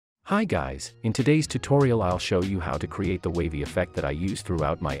Hi guys, in today's tutorial I'll show you how to create the wavy effect that I use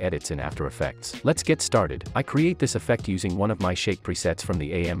throughout my edits in After Effects. Let's get started. I create this effect using one of my shake presets from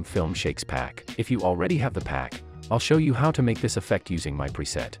the AM Film Shakes pack. If you already have the pack, I'll show you how to make this effect using my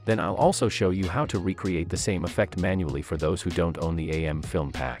preset. Then I'll also show you how to recreate the same effect manually for those who don't own the AM Film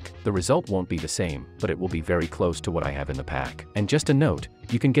pack. The result won't be the same, but it will be very close to what I have in the pack. And just a note,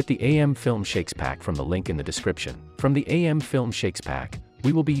 you can get the AM Film Shakes pack from the link in the description. From the AM Film Shakes pack,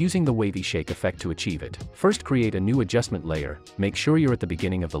 we will be using the wavy shake effect to achieve it. First, create a new adjustment layer, make sure you're at the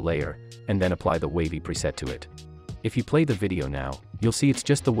beginning of the layer, and then apply the wavy preset to it. If you play the video now, you'll see it's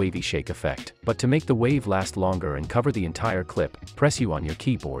just the wavy shake effect. But to make the wave last longer and cover the entire clip, press U on your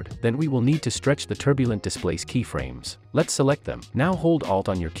keyboard. Then we will need to stretch the turbulent displace keyframes. Let's select them. Now hold Alt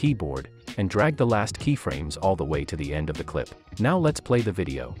on your keyboard, and drag the last keyframes all the way to the end of the clip. Now let's play the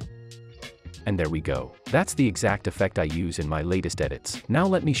video. And there we go. That's the exact effect I use in my latest edits. Now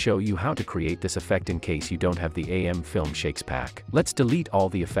let me show you how to create this effect in case you don't have the AM Film Shakes pack. Let's delete all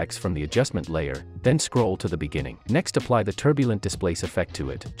the effects from the adjustment layer, then scroll to the beginning. Next, apply the turbulent displace effect to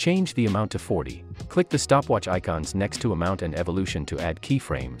it. Change the amount to 40. Click the stopwatch icons next to amount and evolution to add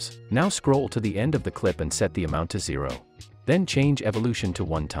keyframes. Now scroll to the end of the clip and set the amount to 0. Then change evolution to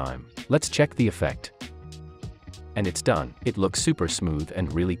 1 time. Let's check the effect. And it's done. It looks super smooth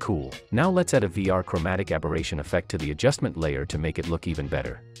and really cool. Now let's add a VR chromatic aberration effect to the adjustment layer to make it look even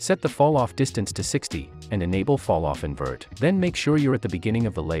better. Set the fall off distance to 60, and enable fall off invert. Then make sure you're at the beginning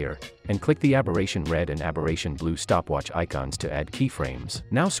of the layer, and click the aberration red and aberration blue stopwatch icons to add keyframes.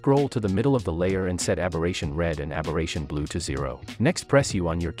 Now scroll to the middle of the layer and set aberration red and aberration blue to 0. Next, press U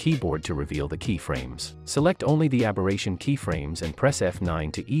on your keyboard to reveal the keyframes. Select only the aberration keyframes and press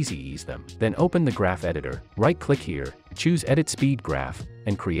F9 to easy ease them. Then open the graph editor, right-click here, choose Edit Speed Graph,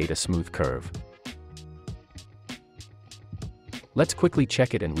 and create a smooth curve. Let's quickly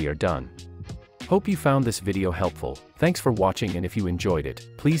check it and we are done. Hope you found this video helpful. Thanks for watching, and if you enjoyed it,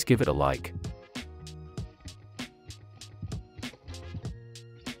 please give it a like.